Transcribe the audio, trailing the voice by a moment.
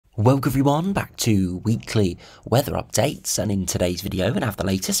Welcome everyone back to weekly weather updates, and in today's video we're going to have the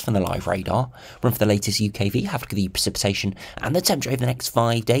latest from the live radar, run for the latest UKV, have a look at the precipitation and the temperature over the next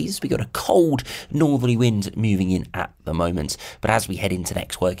 5 days. We got a cold northerly wind moving in at the moment, but as we head into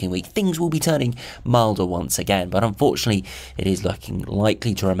next working week things will be turning milder once again, but unfortunately it is looking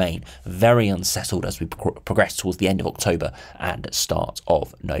likely to remain very unsettled as we progress towards the end of October and start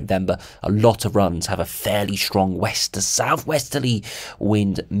of November. A lot of runs have a fairly strong west to southwesterly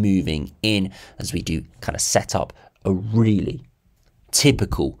wind moving in as we do kind of set up a really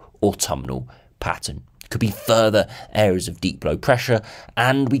typical autumnal pattern. Could be further areas of deep low pressure,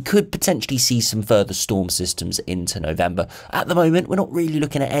 and we could potentially see some further storm systems into November. At the moment we're not really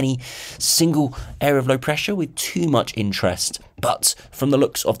looking at any single area of low pressure with too much interest, but from the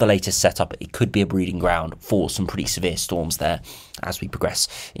looks of the latest setup it could be a breeding ground for some pretty severe storms there as we progress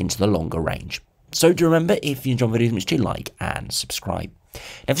into the longer range. So do remember, if you enjoy the videos, to like and subscribe. Now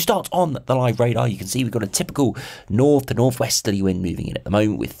if we start on the live radar, you can see we've got a typical north to northwesterly wind moving in at the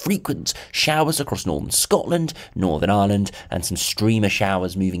moment, with frequent showers across northern Scotland, Northern Ireland, and some streamer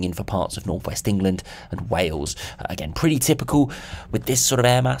showers moving in for parts of northwest England and Wales. Again, pretty typical with this sort of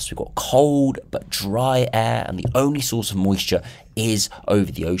air mass. We've got cold but dry air, and the only source of moisture is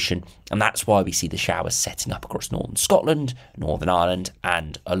over the ocean, and that's why we see the showers setting up across northern Scotland, Northern Ireland,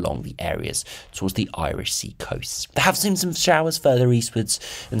 and along the areas towards the Irish Sea coasts. There have seen some showers further eastwards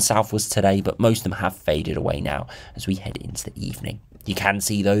and southwards today, but most of them have faded away now as we head into the evening. You can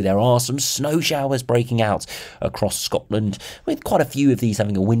see though there are some snow showers breaking out across Scotland, with quite a few of these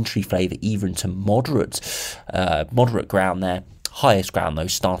having a wintry flavour, even to moderate ground there. Highest ground though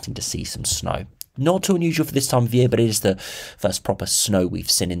starting to see some snow. Not too unusual for this time of year, but it is the first proper snow we've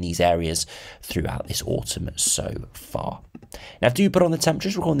seen in these areas throughout this autumn so far. Now, if you put on the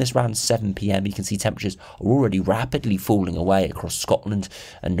temperatures, we're on this around 7 PM. You can see temperatures are already rapidly falling away across Scotland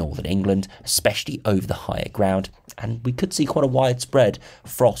and northern England, especially over the higher ground. And we could see quite a widespread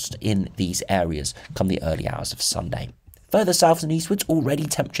frost in these areas come the early hours of Sunday. Further south and eastwards, already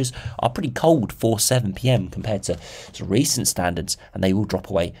temperatures are pretty cold for 7 PM compared to recent standards, and they will drop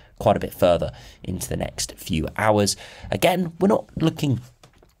away quite a bit further into the next few hours. Again, we're not looking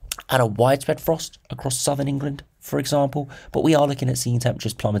at a widespread frost across southern England, for example, but we are looking at seeing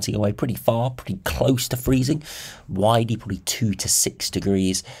temperatures plummeting away pretty far, pretty close to freezing, widely probably 2 to 6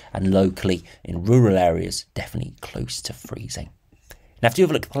 degrees, and locally in rural areas definitely close to freezing. Now, if you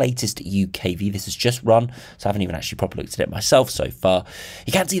have a look at the latest UKV, this has just run, so I haven't even actually properly looked at it myself so far.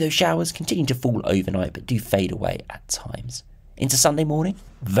 You can see those showers continue to fall overnight, but do fade away at times. Into Sunday morning,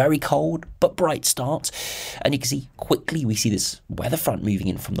 very cold but bright start, and you can see quickly we see this weather front moving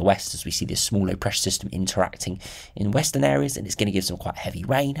in from the west as we see this small low pressure system interacting in western areas, and it's going to give some quite heavy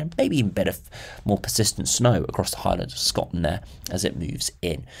rain and maybe even better, more persistent snow across the Highlands of Scotland there as it moves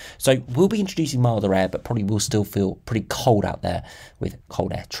in. So we'll be introducing milder air, but probably will still feel pretty cold out there with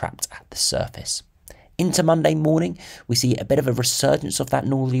cold air trapped at the surface. Into Monday morning, we see a bit of a resurgence of that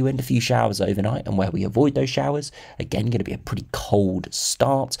northerly wind, a few showers overnight, and where we avoid those showers, again, going to be a pretty cold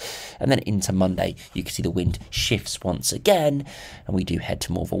start. And then into Monday, you can see the wind shifts once again, and we do head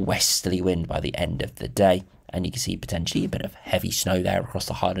to more of a westerly wind by the end of the day. And you can see potentially a bit of heavy snow there across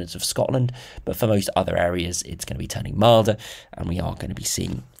the Highlands of Scotland, but for most other areas, it's going to be turning milder, and we are going to be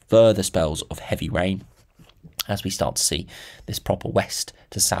seeing further spells of heavy rain as we start to see this proper west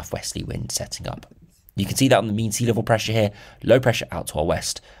to southwesterly wind setting up. You can see that on the mean sea level pressure here, low pressure out to our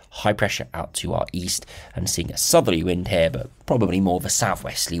west, high pressure out to our east, and seeing a southerly wind here, but probably more of a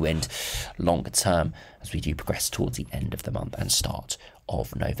southwesterly wind longer term as we do progress towards the end of the month and start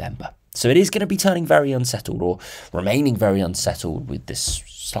of November. So it is going to be turning very unsettled, or remaining very unsettled, with this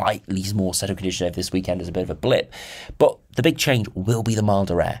slightly more settled condition over this weekend as a bit of a blip. But the big change will be the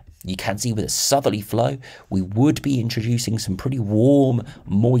milder air. You can see with a southerly flow, we would be introducing some pretty warm,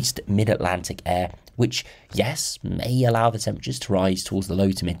 moist mid-Atlantic air, which, yes, may allow the temperatures to rise towards the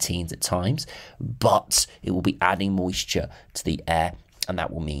low to mid-teens at times, but it will be adding moisture to the air, and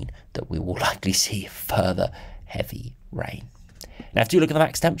that will mean that we will likely see further heavy rain. Now, if you look at the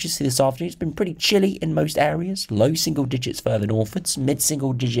max temperatures, see this afternoon, it's been pretty chilly in most areas, low single digits further northwards,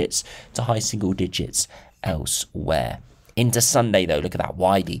 mid-single digits to high single digits elsewhere. Into Sunday, though, look at that,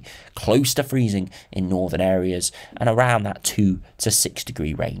 widely close to freezing in northern areas and around that 2 to 6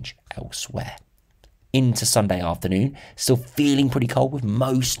 degree range elsewhere. Into Sunday afternoon, still feeling pretty cold, with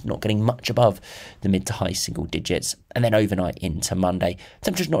most not getting much above the mid to high single digits. And then overnight into Monday,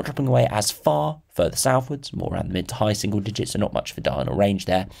 temperatures not dropping away as far, further southwards, more around the mid to high single digits, so not much of a diurnal range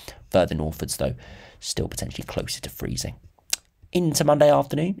there. Further northwards, though, still potentially closer to freezing. into Monday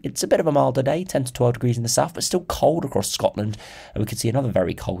afternoon, it's a bit of a milder day, 10 to 12 degrees in the south, but still cold across Scotland. And we could see another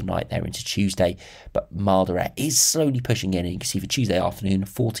very cold night there into Tuesday, but milder air is slowly pushing in. And you can see for Tuesday afternoon,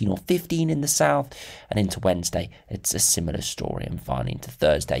 14 or 15 in the south, and into Wednesday, it's a similar story. And finally into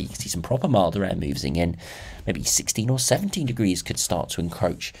Thursday, you can see some proper milder air moving in. Maybe 16 or 17 degrees could start to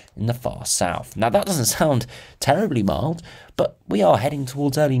encroach in the far south. Now, that doesn't sound terribly mild, but we are heading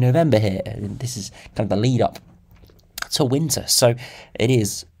towards early November here. And this is kind of the lead up to winter, so it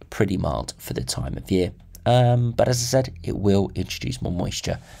is pretty mild for the time of year, but as I said, it will introduce more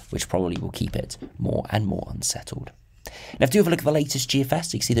moisture, which probably will keep it more and more unsettled. Now, if you have a look at the latest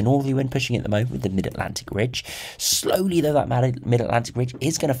GFS, you can see the northerly wind pushing at the moment with the mid-Atlantic ridge. Slowly, though, that mid-Atlantic ridge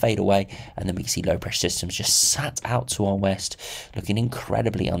is going to fade away, and then we can see low pressure systems just sat out to our west, looking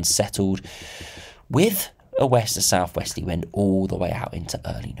incredibly unsettled, with a west to southwesterly wind all the way out into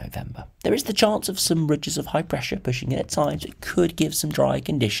early November. There is the chance of some ridges of high pressure pushing in at times. It could give some dry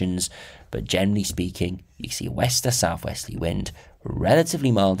conditions, but generally speaking, you see a west to southwesterly wind,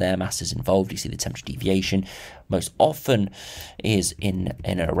 relatively mild air masses involved. You see the temperature deviation most often is in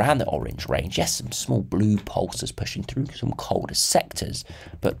and around the orange range. Yes, some small blue pulses pushing through some colder sectors,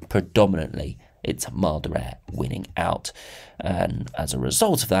 but predominantly it's milder air winning out. And as a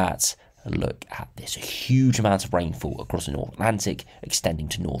result of that, look at this huge amount of rainfall across the North Atlantic, extending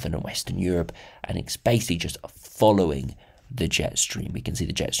to northern and western Europe, and it's basically just following the jet stream. We can see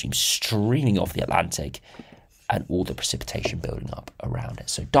the jet stream streaming off the Atlantic and all the precipitation building up around it.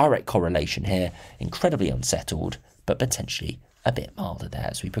 So direct correlation here, incredibly unsettled, but potentially a bit milder there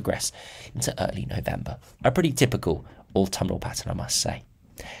as we progress into early November. A pretty typical autumnal pattern, I must say.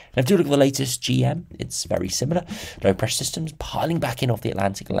 Now, if you look at the latest GM, it's very similar. Low pressure systems piling back in off the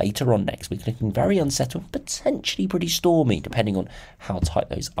Atlantic later on next week, looking very unsettled, potentially pretty stormy, depending on how tight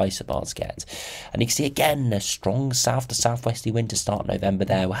those isobars get. And you can see again a strong south to southwesterly wind to start November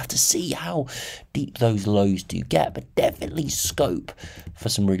there. We'll have to see how deep those lows do get, but definitely scope for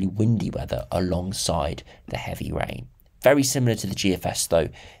some really windy weather alongside the heavy rain. Very similar to the GFS, though,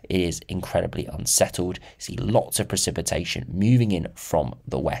 it is incredibly unsettled. You see lots of precipitation moving in from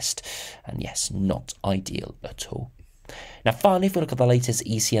the west, and yes, not ideal at all. Now, finally, if we look at the latest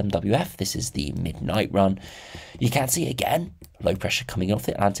ECMWF, this is the midnight run. You can see again low pressure coming off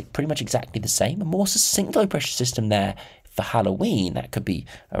the Atlantic, pretty much exactly the same. A more succinct low pressure system there for Halloween. That could be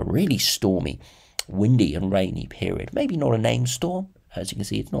a really stormy, windy, and rainy period. Maybe not a named storm, as you can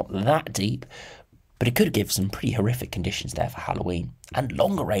see, it's not that deep. But it could give some pretty horrific conditions there for Halloween. And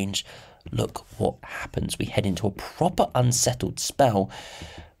longer range, look what happens. We head into a proper unsettled spell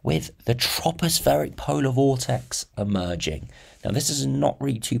with the tropospheric polar vortex emerging. Now, this is not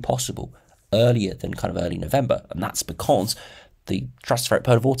really too possible earlier than kind of early November, and that's because the stratospheric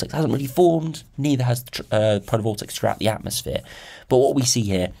polar vortex hasn't really formed, neither has the polar vortex throughout the atmosphere. But what we see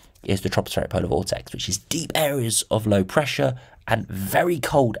here is the tropospheric polar vortex, which is deep areas of low pressure and very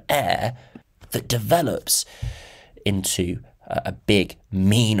cold air that develops into a big,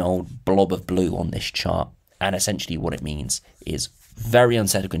 mean old blob of blue on this chart. And essentially what it means is very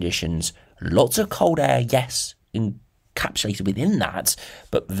unsettled conditions, lots of cold air, yes, encapsulated within that,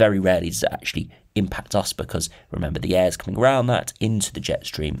 but very rarely does it actually impact us because, remember, the air is coming around that into the jet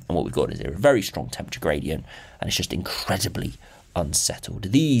stream, and what we've got is a very strong temperature gradient, and it's just incredibly unsettled.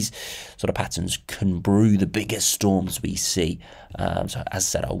 These sort of patterns can brew the biggest storms we see. So as I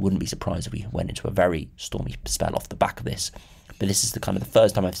said, I wouldn't be surprised if we went into a very stormy spell off the back of this. But this is the kind of the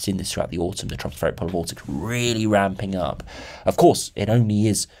first time I've seen this throughout the autumn, the tropospheric polar vortex really ramping up. Of course, it only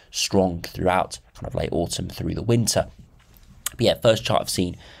is strong throughout kind of late autumn through the winter. But yeah, first chart I've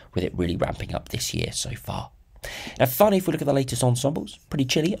seen with it really ramping up this year so far. Now, finally, if we look at the latest ensembles, pretty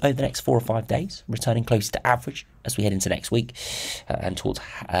chilly over the next 4 or 5 days, returning closer to average as we head into next week and towards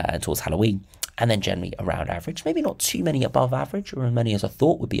Halloween, and then generally around average. Maybe not too many above average, or as many as I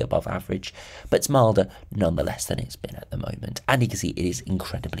thought would be above average, but it's milder nonetheless than it's been at the moment. And you can see it is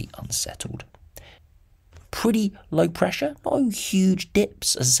incredibly unsettled. Pretty low pressure, no huge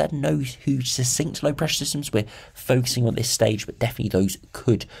dips, as I said, no huge succinct low pressure systems we're focusing on this stage, but definitely those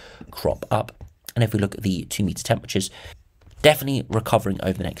could crop up. And if we look at the 2 meter temperatures, definitely recovering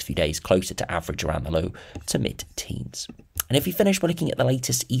over the next few days, closer to average around the low to mid-teens. And if we finish by looking at the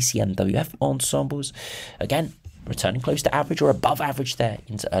latest ECMWF ensembles, again, returning close to average or above average there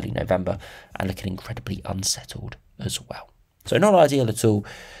into early November, and looking incredibly unsettled as well. So not ideal at all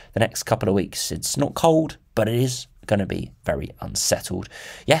the next couple of weeks. It's not cold, but it is going to be very unsettled.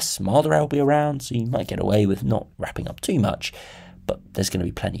 Yes, milder air will be around, so you might get away with not wrapping up too much, but there's going to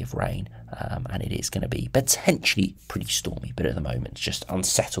be plenty of rain, and it is going to be potentially pretty stormy, but at the moment, just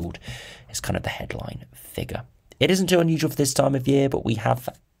unsettled is kind of the headline figure. It isn't too unusual for this time of year, but we have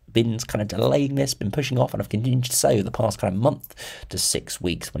been kind of delaying this, been pushing off, and I've continued to say over the past kind of month to 6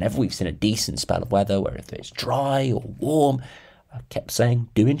 weeks, whenever we've seen a decent spell of weather, whether it's dry or warm, I've kept saying,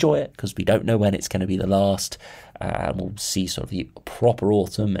 do enjoy it, because we don't know when it's going to be the last, and we'll see sort of the proper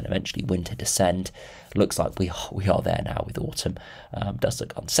autumn and eventually winter descend. Looks like we are there now with autumn. Does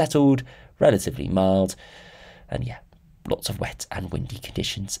look unsettled, relatively mild, and yeah, lots of wet and windy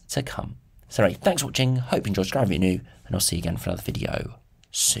conditions to come. So anyway, thanks for watching, hope you enjoyed, subscribe if you're new, and I'll see you again for another video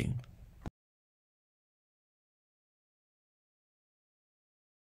soon.